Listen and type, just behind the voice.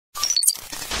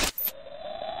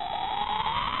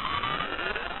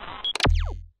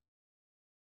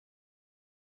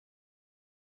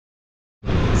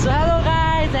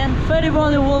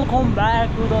everyone, welcome back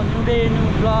to the new day, new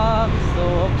vlog. So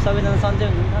सबैजना सन्चै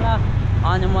हुनुहुन्छ होला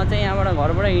अनि म चाहिँ यहाँबाट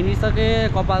घरबाट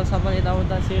हिँडिसकेँ कपाल सपाल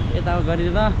यताउता सेट यता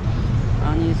गरेर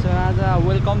अनि सो आज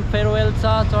वेलकम फेयरवेल छ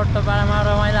चट्टोपाडामा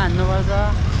रमाइलो हान्नुपर्छ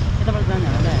यताबाट जाने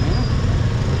होला हैन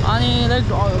अनि लाइक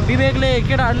विवेकले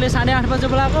केटाहरूले 8:30 बजे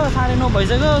बोलाएको 9:30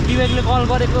 भइसक्यो विवेकले कल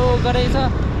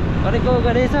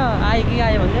गरेछ आयो कि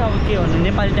आयो भने अब के भन्नु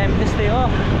नेपाली टाइम त्यस्तै हो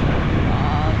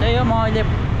त्यही हो म अहिले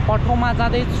पटकोमा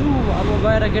जाँदैछु अब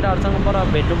गएर केटाहरूसँग बर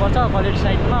भेट्नुपर्छ कलेज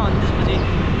साइडमा अनि त्यसपछि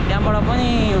त्यहाँबाट पनि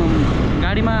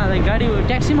गाडी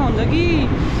ट्याक्सीमा हुन्छ कि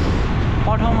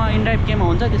पटकोमा इनड्राइभ केमा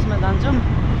हुन्छ त्यसमा जान्छौँ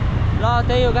ल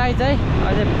त्यही हो गाइज है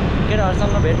अहिले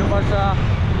केटाहरूसँग भेट्नुपर्छ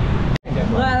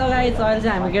ल गाइज अहिले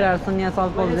चाहिँ हामी केटाहरूसँग यहाँ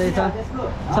सल्पल हुँदैछ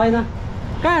छैन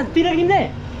कहाँ तिर किन्दै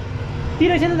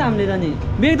तिर छैन त हामीले त नि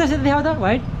बेग दस देखाउ त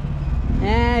भाइट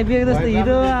ए बेग जस्तो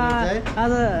हिरो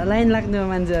आज लाइन लाग्ने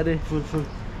मान्छेहरू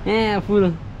फुल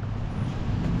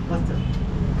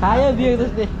खायो बिहेको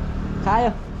जस्तै खायो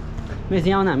बेसी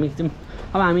आउन हामी एकछिन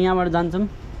अब हामी यहाँबाट जान्छौँ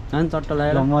झन् चट्ट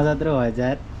लगाएर मजा त भयो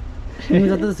यार तिमी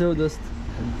जस्तो छेउ दोस्त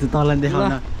तल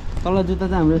देखाउन तल जुत्ता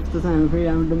चाहिँ हाम्रो यस्तो छ हामी फेरि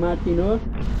हाम्रो मार्टिन हो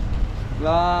ल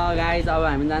गाइस अब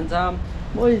हामी जान्छौँ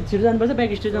ओइ छिटो जानुपर्छ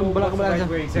ब्याक स्टेज बोलाएको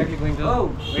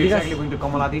exactly going to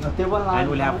Kamaladi and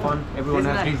we'll have fun. Everyone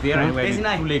has reached there and we're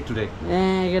too late today. ए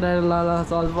केटाहरू ल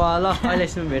चल ल अहिले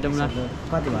एकछिन भेटौँ ल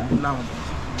कति भयो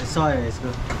 100 यसको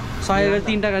 100 गरेर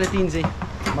 3 टाकाले 300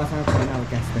 मसँग छैन अब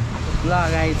क्यास त ल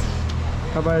गाइस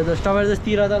तपाईहरु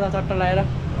जस्तिर त ल चट्ट लगाएर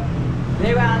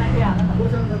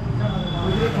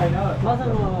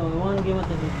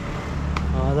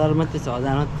हजार मात्रै छ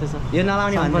 1000 मात्रै छ यो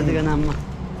नलाउने सम्पत्तिको नाममा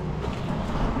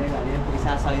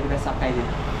पैसा 100 रुपैयाँ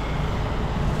सकाइदिनु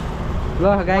ल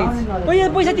गाइस ओ यो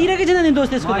पैसा तिरेकै छैन नि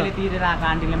दोस्त त्यसको मैले तिरेर आएको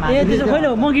आन्टीले ए त्यसो खैलो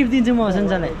म गिफ्ट दिन्छु म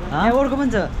सञ्चालाई यहाँ ओर्को पनि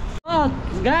छ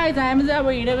गाइस हामी चाहिँ अब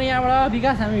हिँडेको यहाँबाट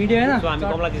विकास हामी हिँड्यो हैन So हामी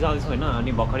कमलादी जाँदैछौँ हैन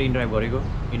अनि भर्खरै इन्ड्राइभ गरेको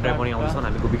इन्ड्राइभ पनि आउँछन्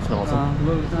हामी गोबिक्समा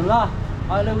आउँछौँ ल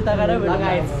अहिले उता गएर भेटौँ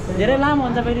गाइस धेरै लामो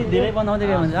हुन्छ फेरि धेरै बनाउँदै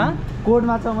गयो हुन्छ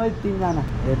कोडमा छ मैले 3 जना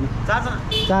हेर्नु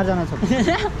 4 जना छ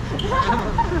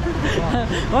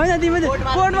होइन तिमी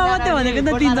कोडमा मात्रै भनेको नि त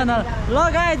 3 जना ल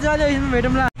गाइस अहिले यसमा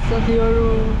भेटौँ ल साथीहरु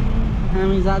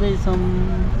हामी जाँदैछौँ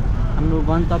हाम्रो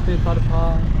गन्तव्यतर्फ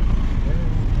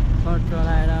सर्ट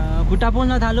लगाएर खुट्टा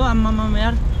पोल्न थाल्यो आम्मामा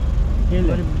यार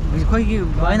खोइ कि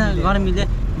होइन गर्मीले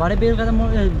भरे बेलुका त म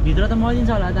भित्र त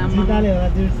मरिदिन्छ होला त आम्मा जुत्ताले होला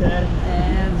जुट्छ यार ए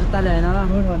जुत्ताले होइन ल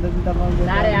भन्दा जुत्ता पाउँछ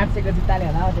 850 को जुत्ताले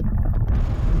होला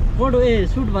फोटो ए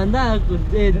सुट भन्दा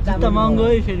ए जुत्ता महँगो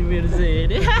है फेरि मेरो चाहिँ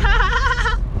हेरे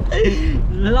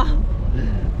ल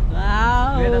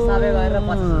मेरो सबै गरेर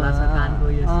 50 लाख कानको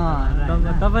यो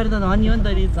तपाईहरु त धनी हो नि त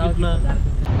रिच ल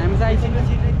हामी चाहिँ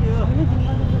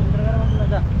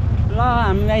ल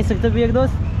हामी आइसक्छ बेग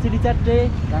दोस्त चिटी च्याट्टे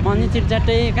मनी चिटी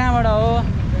च्याट्टे कहाँबाट हो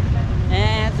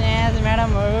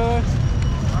म्याडमहरू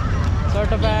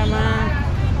चट्टोपाडामा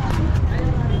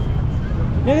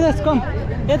बेग दोस्त कम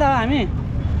यता हो हामी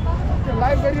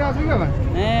लाइभ गरिरहेको छु के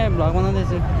ए भ्लग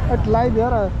बनाउँदैछु लाइभ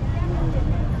हेर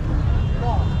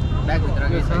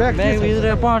ब्याग भित्र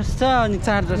पर्स छ अनि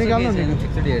चार्जर निकाल्नु नि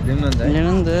एकचोटी हेर्दिउँ न त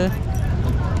हेर्नु नि त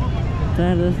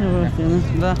चार्जर छ बस्दैन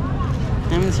ल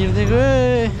हामी छिर्दै गयो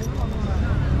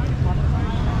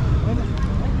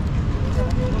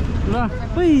ल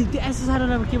खोइ त्यो यसो साह्रो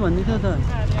के भन्दै थियो त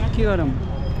के गरौँ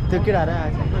त्यो केटाहरू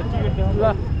आएछ ल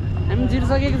हामी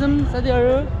छिरिसकेको छौँ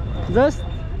साथीहरू जस्ट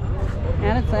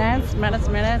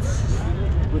म्यानेज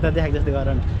उता देखाएको जस्तो गर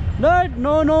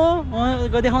नो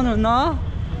देखाउनु न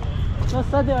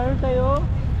साथीहरू त्यही हो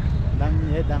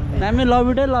दामी लभ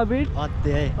इट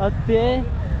अत्ते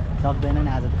सक्दैन नि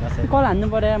आज त कसै कल हान्नु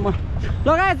पर्यो म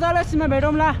लगाए चलसीमा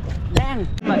भेटौँ ल ड्याङ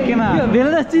केमा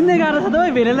भेलेलाई चिन्दै गाह्रो छ त ओइ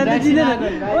भेलेलाई त चिन्दैन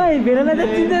ओइ भेलेलाई त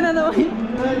चिन्दैन त ओइ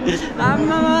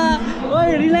आम्मामा ओइ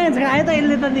रिलायन्स खायो त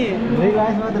यसले त नि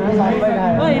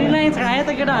ओइ रिलायन्स खायो त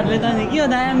केटाहरूले त नि के हो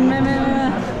आम्मामा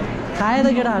खायो त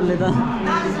केटाहरूले त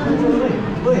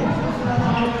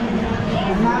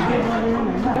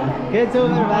के छौ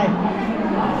मेरो भाइ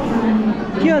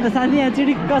के हो त साथी यहाँ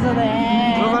चिडिक्क छ त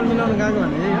प्रोफाइल मिलाउनु गएको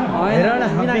भने हेर न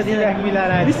 20 रुपैयाँ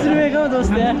मिलाएर 20 रुपैयाँको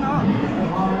दोस्त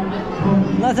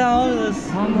ल छ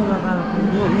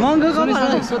महँगो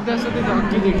कपाल सोध्दै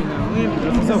के देखिन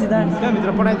त्यहाँभित्र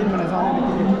पठाइदिनु भनेर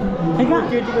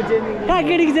केटीको चेन्ज कहाँ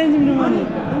केटीको चेन्ज दिनु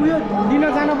उयो दिन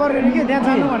जानु पर्यो अरे के त्यहाँ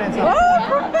जानु भनेको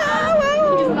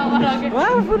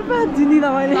वाह फुटबा जिन्दिन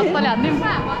मैले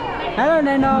हेलो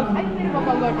नाइनक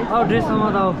औ ड्रेसमा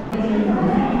त हो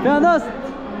त्यो दोस्त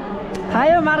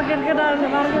खायो मार्केट केटाहरूले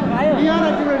मार्केट खायो यहाँ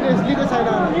तिम्रो ड्रेस लिएको छैन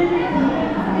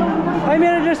खै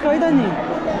मेरो ड्रेस खै त नि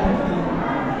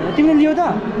तिमीले लियो त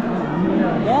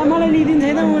मलाई लिइदिन्छ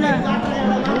छैन उना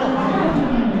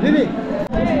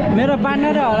मेरो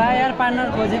पार्टनर होला यार पार्टनर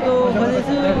खोजेछु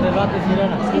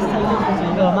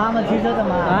मामा छिर्छ त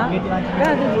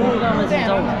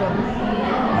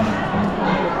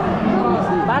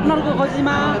पार्टनरको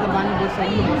खोजीमा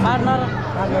पार्टनर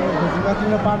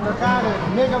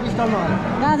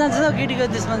कहाँ जान्छ त केटीको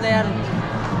त्यसमा त यार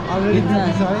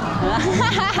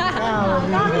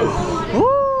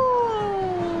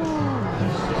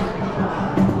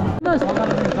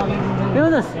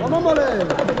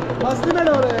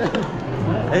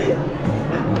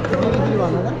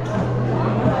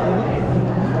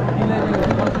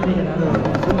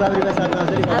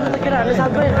आज त केटाहरूले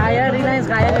सबै खायो रिलायन्स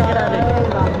खायो केटाहरूले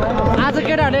आज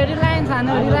केटाहरूले रिलायन्स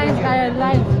खानु रिलायन्स खायो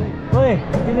रिलायन्स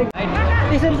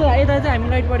त्यसरी चाहिँ यता चाहिँ हामी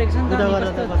लाइट परेको छ नि त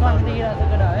देखिरहेको छ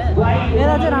केटा है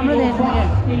यता चाहिँ राम्रो देखेको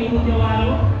छ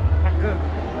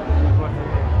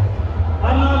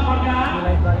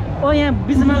ओ यहाँ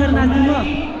बिचमा गएर नाच्दिनु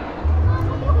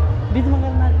बिचमा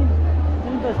गएर नाच्दिनु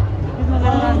बिचमा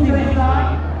गएर नाच्दिनु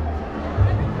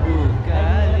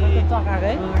चकाएको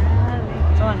है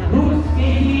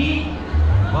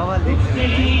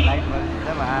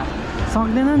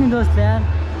सक्दैन नि दोस्त यार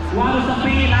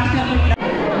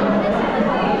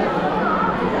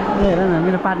हेर न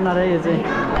मेरो पार्टनर है यो चाहिँ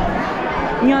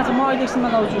यहाँ चाहिँ म अहिले एकछिनमा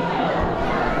लाउँछु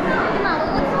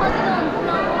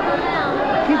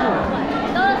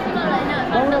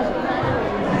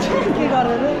के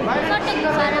गरेर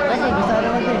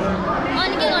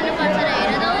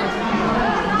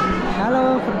hello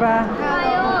Phurpa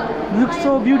look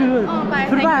so beautiful.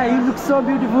 Furba, you look so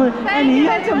beautiful. And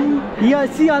he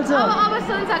also, she also.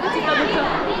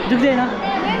 दुख्दैन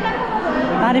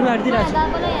तारी भेटिदिरहेको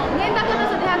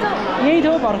छु यही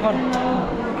थियो भर्खर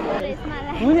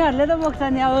उनीहरूले त बोक्छ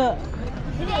नि अब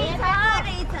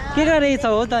के गरेछ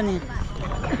हो त नि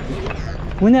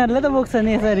उनीहरूले त बोक्छ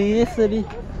नि यसरी यसरी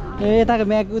यताको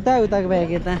ब्याग उता उताको ब्याग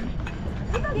यता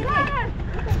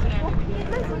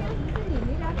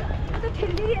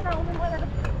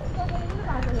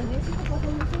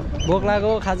भोक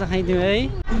लाग्यो खाजा खाइदिउँ है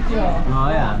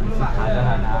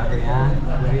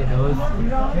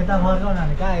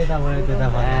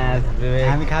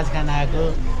हामी खास खान आएको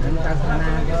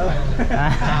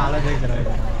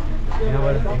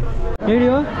रेडी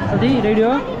हो साथी रेडी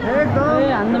हो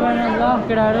हान्नु पर्ने ल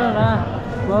केटाहरू ल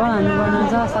बाबा हान्नु पर्ने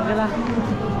हुन्छ सकेला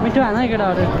मिठो हान है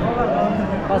केटाहरू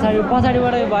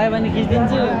पछाडिबाट भयो भने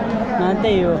खिचिदिन्छु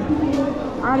त्यही हो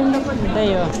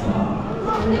त्यही हो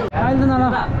अहिले न ल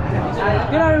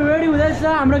केटाहरू रेडी हुँदैछ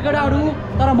हाम्रो केटाहरू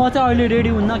तर म चाहिँ अहिले रेडी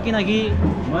हुन्न किनकि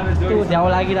त्यो झ्याउ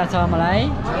लागिरहेछ मलाई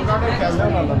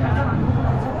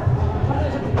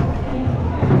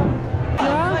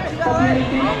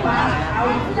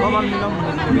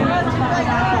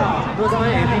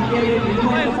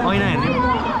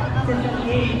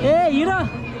ए हिरो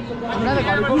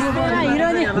हिरो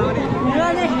नि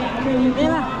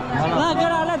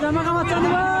केटाहरूलाई जमाकामा चल्नु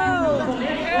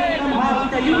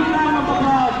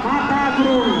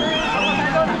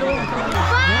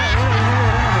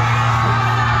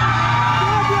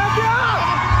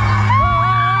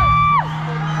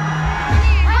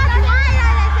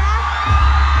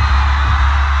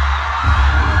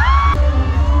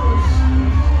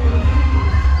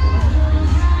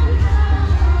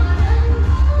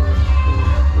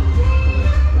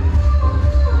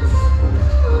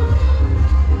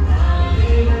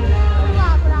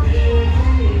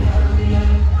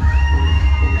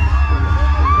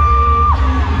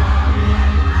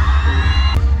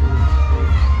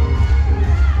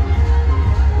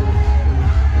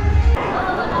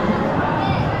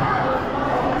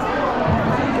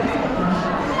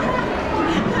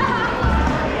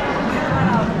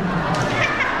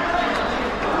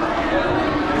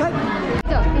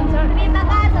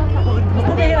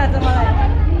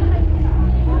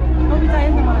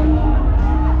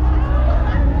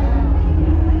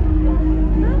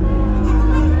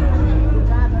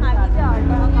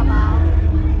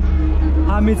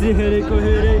हामी चाहिँ हेरेको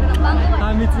हेरे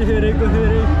हामी चाहिँ हेरेको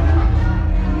हेरे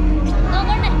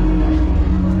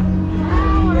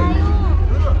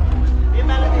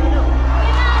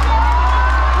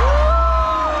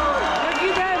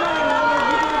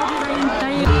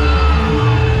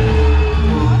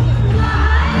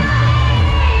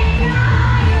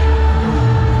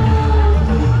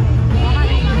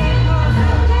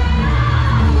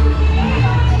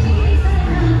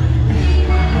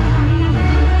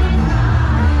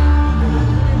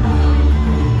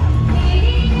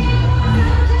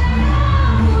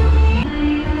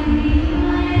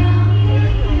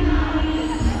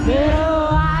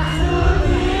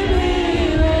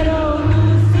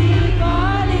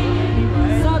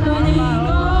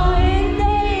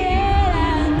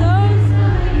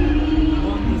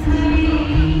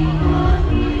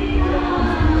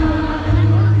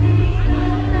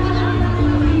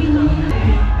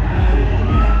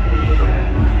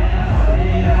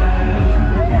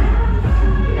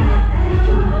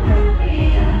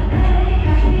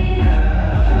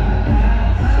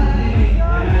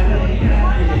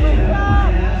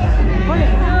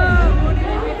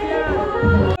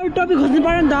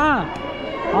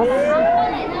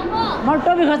म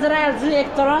टोपी खोजेर आइहाल्छु एक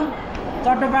चरण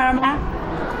चट्टोपाडामा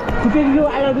खुपेको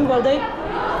आई लभ यु गर्दै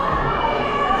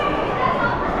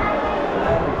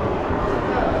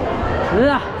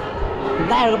ल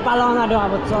दाइहरूको पालो आउन आँट्यो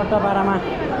अब चट्टोपाडामा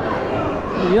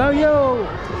यो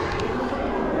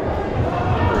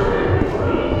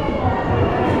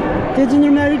तेजुनी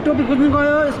नदी टोपी खोज्नु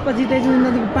गयो यसपछि तेजुनी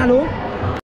नदीको पालो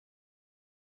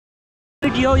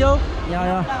यो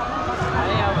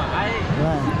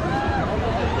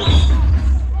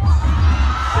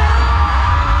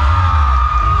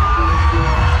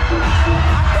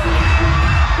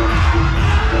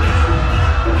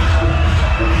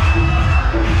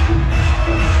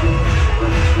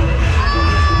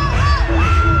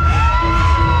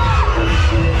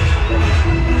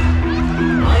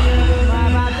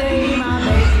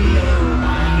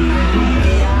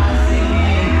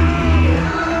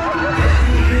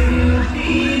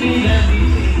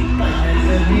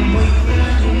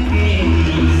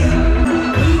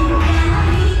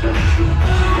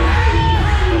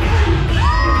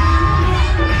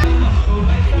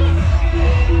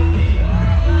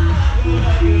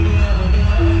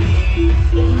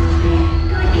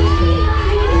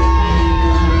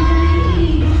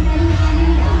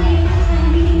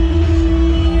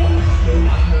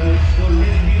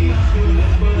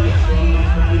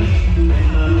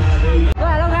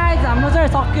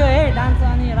सक्यो है डान्स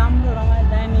अनि राम्रो रमाइलो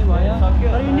दामी भयो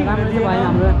राम्रो चाहिँ भयो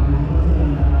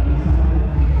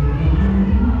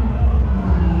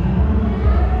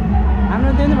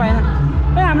हाम्रो त्यो नि भएन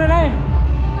ए हाम्रो राई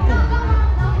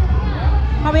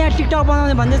अब यहाँ टिकटक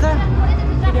बनाउने भन्दैछ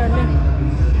केटीहरूले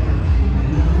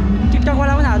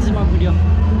टिकटकवाला पनि हाल्छु म भिडियो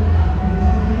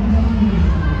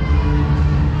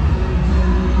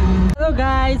हेलो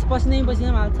गाइज पसिनै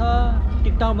हाल्छ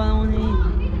टिकटक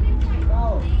बनाउने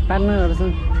पार्टनरहरू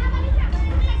छन्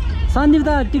सन्दीप त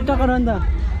टिकटकर हो नि त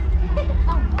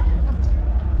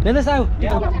हेर्दैछ आऊ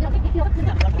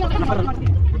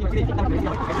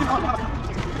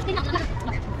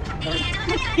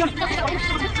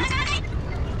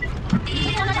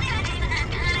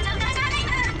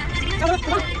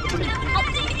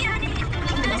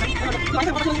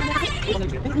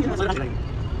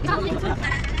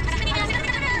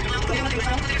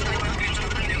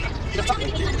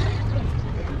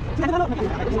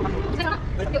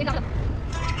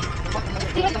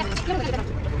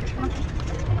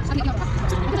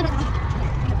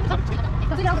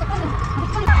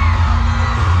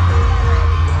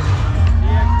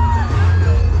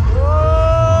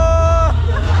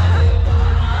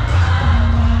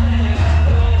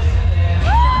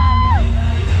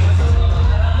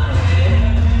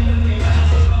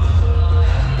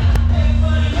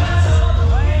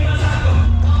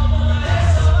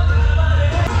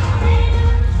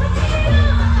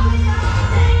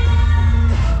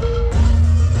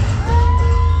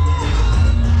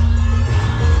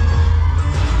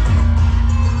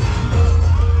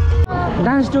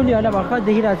डान्स टोलीहरूलाई भर्खर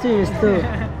देखिरहेको छु यस्तो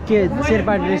के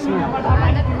शेर्पा ड्रेसमा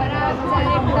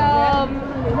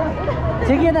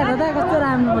के दादा दादा कस्तो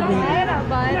राम्रो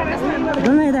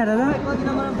देखिन्छ दादा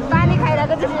पानी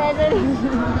खाइरहेको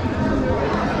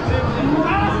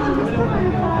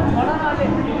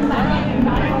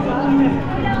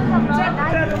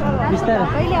बिस्तारै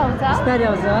बिस्तारै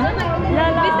आउँछ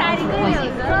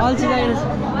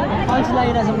अल्छी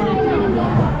लागिरहेछ मलाई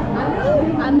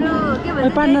हाम्रो के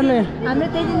भन्छ पार्टनरले हाम्रो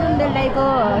तेजिनदाइको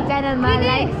च्यानलमा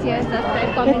लाइक शेयर सब्स्क्राइब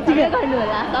कमेन्ट गर्नु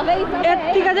होला सबै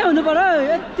यतिका चाहिँ हुनु पर्यो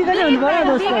दोस्तहरू यतिका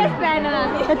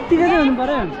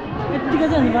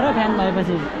चाहिँ हुनु पर्यो फ्यान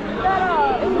भएपछि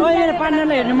ओइ मेरो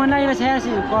पार्टनरलाई हेर्नु मन लागिरहेको छ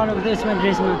कलरको त्यसमा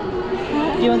ड्रेसमा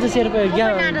के भन्छ शेर्पा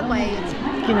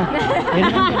किन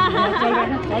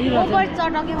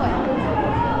के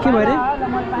भयो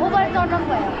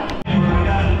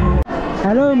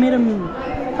हेलो मेरो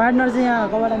पार्टनर चाहिँ यहाँ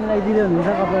कपडा मिलाइदिँदै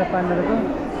हुनुहुन्छ कपडा पार्टनरको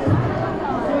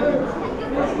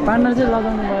पार्टनर चाहिँ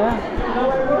लगाउनु भयो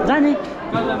जाने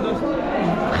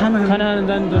खाना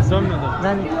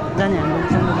जाने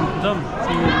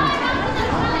हाम्रो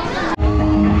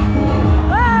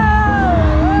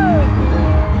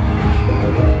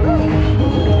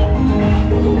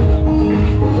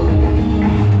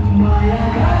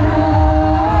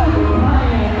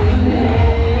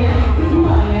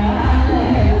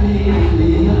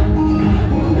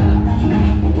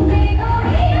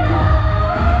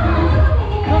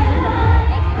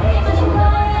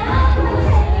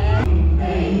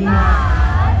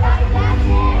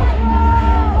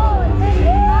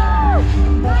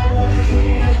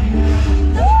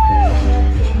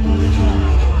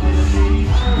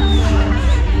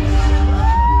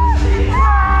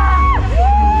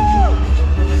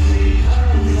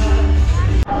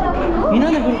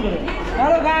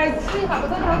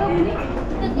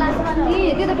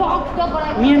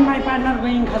Me and my partner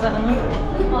going खाजा खानु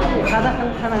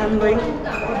खाना खानु going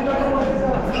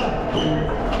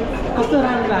कस्तो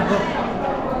राम्रो भएको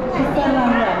कस्तो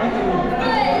राम्रो भएको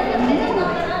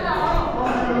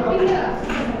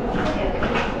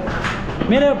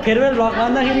मेरो फेयरवेल भ्लग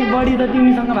भन्दाखेरि बढी त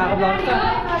तिमीसँग भएको भ्लग छ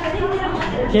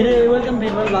के अरे वेलकम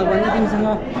फेयरवेल भ्लग भन्दा तिमीसँग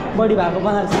बढी भएको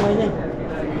बनाएको छु मैले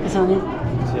त्यसो भने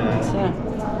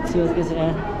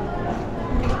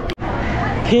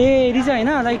फेरि चाहिँ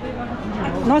होइन लाइक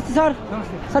नमस्ते सर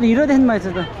सर हिरो देख्नु भएछ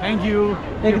त थ्याङ्क यू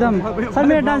एकदम सर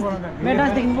मेरो डान्स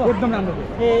देख्नु भयो एकदम राम्रो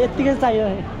ए यत्तिकै चाहियो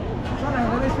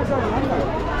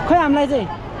खोइ हामीलाई चाहिँ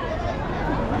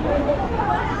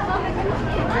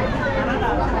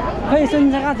खोइ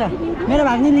सुन्छ कहाँ छ मेरो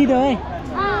भाग्ने लिडो है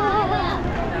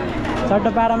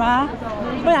चट्टो पारामा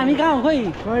खोइ हामी कहाँ हो खोइ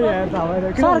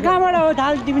सर कहाँबाट हो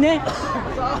ढाल टिप्ने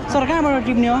सर कहाँबाट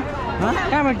टिप्ने हो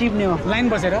कहाँबाट टिप्ने हो लाइन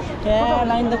बसेर ए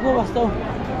लाइन त को बस्छौ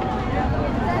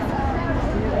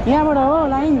यहाँबाट हो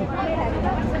लाइन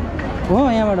हो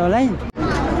यहाँबाट हो लाइन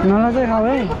नला चाहिँ खाऊ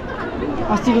है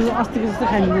अस्तिको जस्तो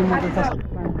खाइदिनु म त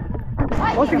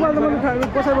अस्तिको बार त मैले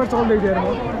कसैबाट चल्दै थिएँ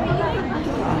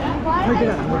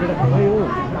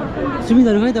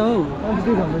सुमितहरू खै त हौ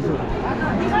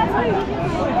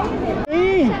ए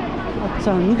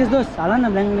अच्छा निकेश दोष हाल न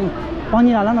ब्ल्याङ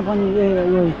पनिर हाल न पनिर ए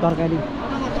यो तरकारी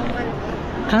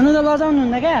खानु त लजाउनु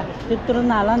हुन्न क्या त्यत्रो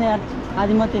नहाल न यार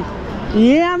आधी मात्रै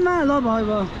ए आमा ल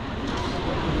भयो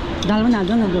दाल पनि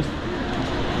हाल्छौ न दोस्त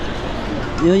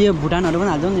यो भुटानहरू पनि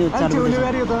हाल्छौ नि यो चार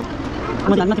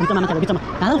म दाल माथि भित्रमा बिचमा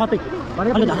हाल खप्पै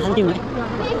अलिक हाल के हुने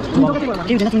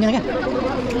के हुँदैन सुन्दैन क्या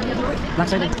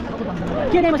लाग्छ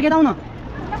के टाइम के दाउ न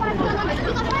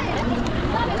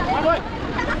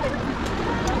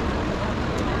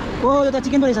ओ यो त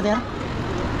चिकन पो रहेछ त यार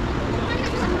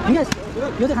निकेश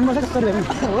यो चाहिँ खानुपर्छ जस्तो भयो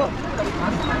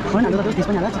होइन हाम्रो त फिस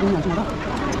पनि हाल्छ चिकन हाल्छु म त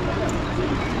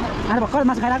आज भर्खर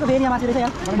मासु खाएर आएको फेरि यहाँ मासु रहेछ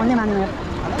यार मनले मानेन यार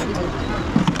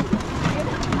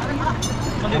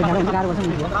गाह्रो गर्छ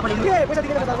नि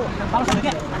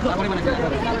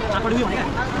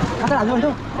अचार हाल्नु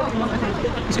भन्थ्यो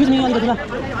एक्सक्युज मी अलिकति ल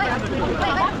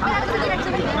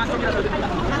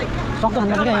सक्दो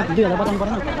हाल्नु क्या 2000 बचाउनु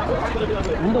परेन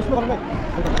हुन्छ उसको गर्नु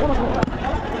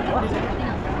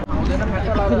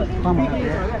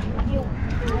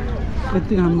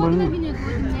यति खानु पर्ने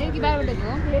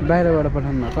बाहिरबाट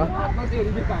पठाउनु भएको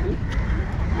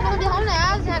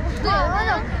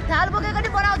झाल बोकेको नि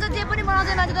बनाउँछ जे पनि बनाउँछ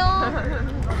मान्छे त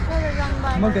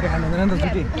मन्दिर खानु हुँदैन नि त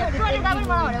जुटी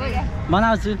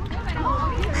बनाउँछु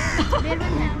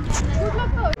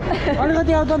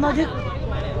अलिकति आउँदा नजिक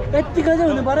यत्तिको चाहिँ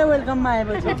हुनु पऱ्यो वेलकममा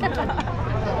आएपछि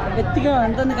यत्तिको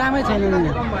भने त कामै छैन नि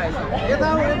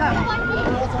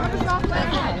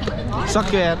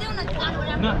सक्यो यार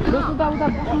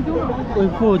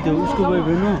को त्यो उसको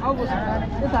बोयफ्रेन्ड हो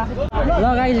ल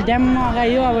गाइस ड्याममा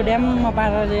अगायो अब ड्याममा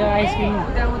पारेर यो आइसक्रिम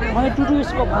मैले टुटु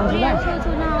स्कोप खान्छु ल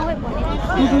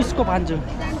टुटु स्कोप खान्छु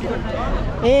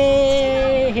ए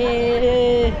हे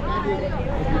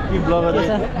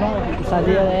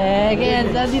साथी के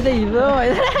साथी त हिरो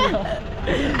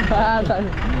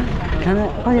खाना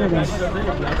कति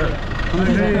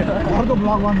बजे अर्को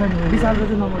ब्लग बन्दैन विशालको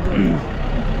चाहिँ नम्बर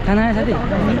खाना आयो साथी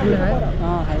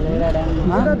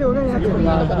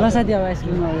ल साथी अब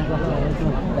आइसक्रिम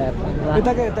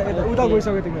उता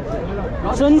गइसक्यो तिमी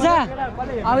सुन्छ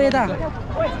अब यता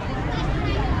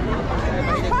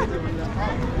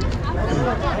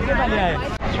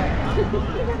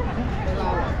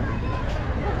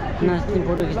नाच्ने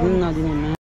फोटो खिच्नु नदिने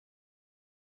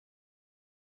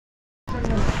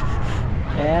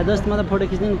ए दोस्त म त फोटो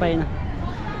खिच्नु नि पाइनँ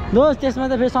दोस्त त्यसमा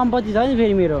त फेरि सम्पत्ति छ नि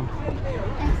फेरि मेरो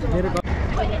हेलो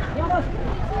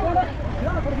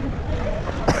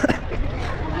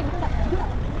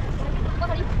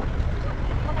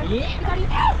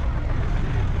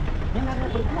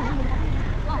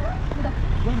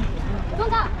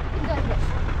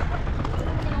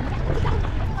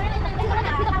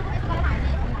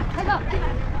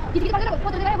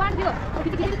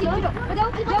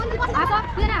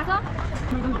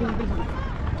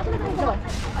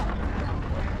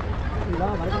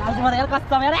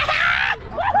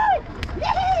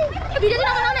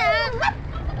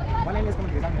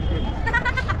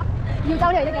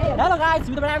गाइस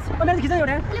म त मेरो खिच्न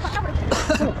एउटा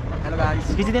हेलो गाइस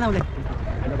खिचिदिएन उसले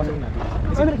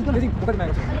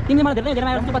तिमीले मलाई धेरै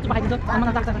माया गर्छौ बच्चा पठाइदिन्छौ आमा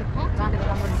लाग्छ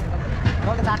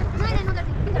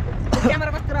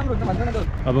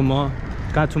अब म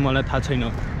कहाँ छु मलाई थाहा छैन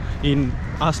इन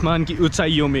आसमान की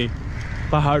ऊंचाइयों में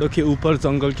पहाड़ों के ऊपर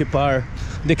जंगल के पार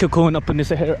देखो कौन अपने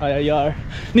शहर आया यार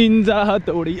निंजा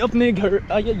हथौड़ी अपने घर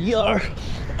आया यार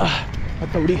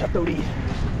हथौड़ी हथौड़ी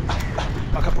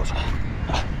आँखा पोछ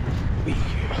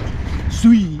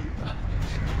सुई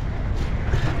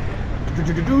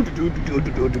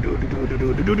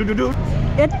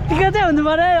यतिकै चाहिँ हुनु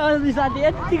पर्यो अनि साथी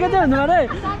यतिकै चाहिँ हुनु पर्यो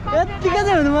यतिकै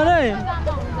चाहिँ हुनु पर्यो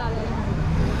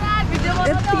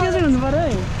यतिकै चाहिँ हुनु पर्यो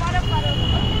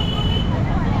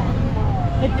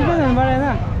यतिकै हुनु पर्यो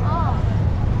होइन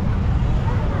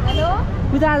हेलो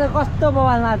पूजा आज कस्तो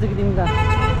बवाल नाच्यो कि तिमी त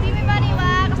तिमी पनि वा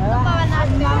कस्तो बाबा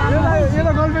नाच्यो यो त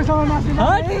गर्लफ्रेन्डसँग नाच्नु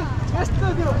यस्तो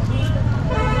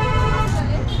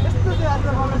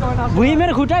भुइँ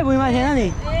मेरो खुट्टै भुइँमा थिएन नि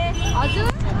हजुर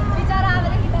बिचारा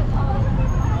आवेदेखि त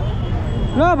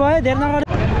ल भयो धेरै नगर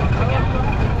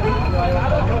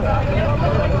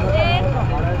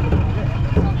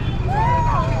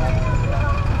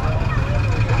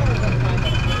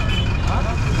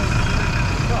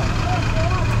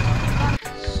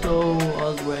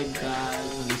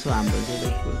सो हाम्रो चाहिँ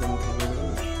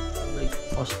लाइक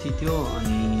अस्ति थियो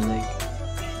अनि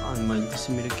मैले त्यसै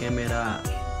मेरो क्यामेरा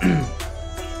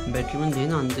ब्याट्री पनि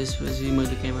थिएन अनि त्यसपछि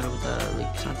मैले क्यामेरा उता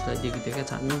लाइक साथीलाई दिएको थिएँ क्या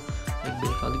छाड्नु लाइक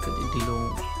बेलुका अलिकति ढिलो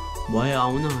भयो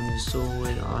आउन अनि सो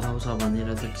हराउँछ भनेर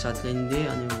चाहिँ साथीलाई नि दिएँ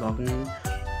अनि भ्लगिङ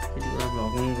त्यति बेला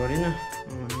भ्लगिङ गरेन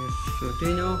अनि सो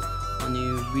त्यही नै हो अनि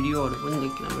भिडियोहरू पनि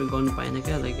लाइक राम्रै गर्नु पाएन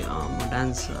क्या लाइक म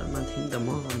डान्सहरूमा थिएँ नि त म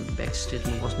अनि ब्याक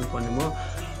स्टेजमा बस्नुपर्ने भयो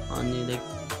अनि लाइक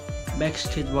ब्याक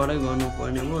स्टेजबाटै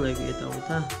गर्नुपर्ने भयो लाइक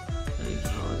यताउता लाइक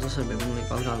जसरी भए पनि लाइक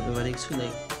हल्का हल्का गरेको छु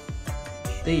लाइक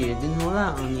त्यही हेरिदिनु होला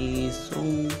अनि सो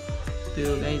त्यो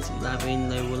गाइज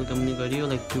 11लाई वेलकम नि गरियो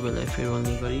लाइक 12लाई फेयरवेल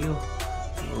नि गरियो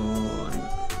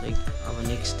लाइक अब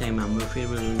नेक्स्ट टाइम हाम्रो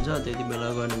फेयरवेल हुन्छ त्यति बेला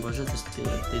गर्नुपर्छ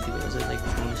त्यति बेला चाहिँ लाइक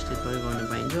फोन स्टेजबाटै गर्न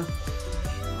पाइन्छ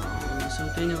सो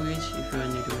त्यही नै guys if you are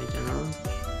new to my channel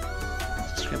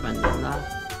subscribe हान्नु होला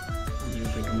अनि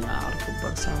भेटौँला अर्को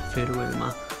वर्ष फेयरवेलमा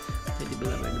त्यति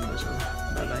बेला भेट्नुपर्छ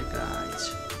बाई बाई गाइज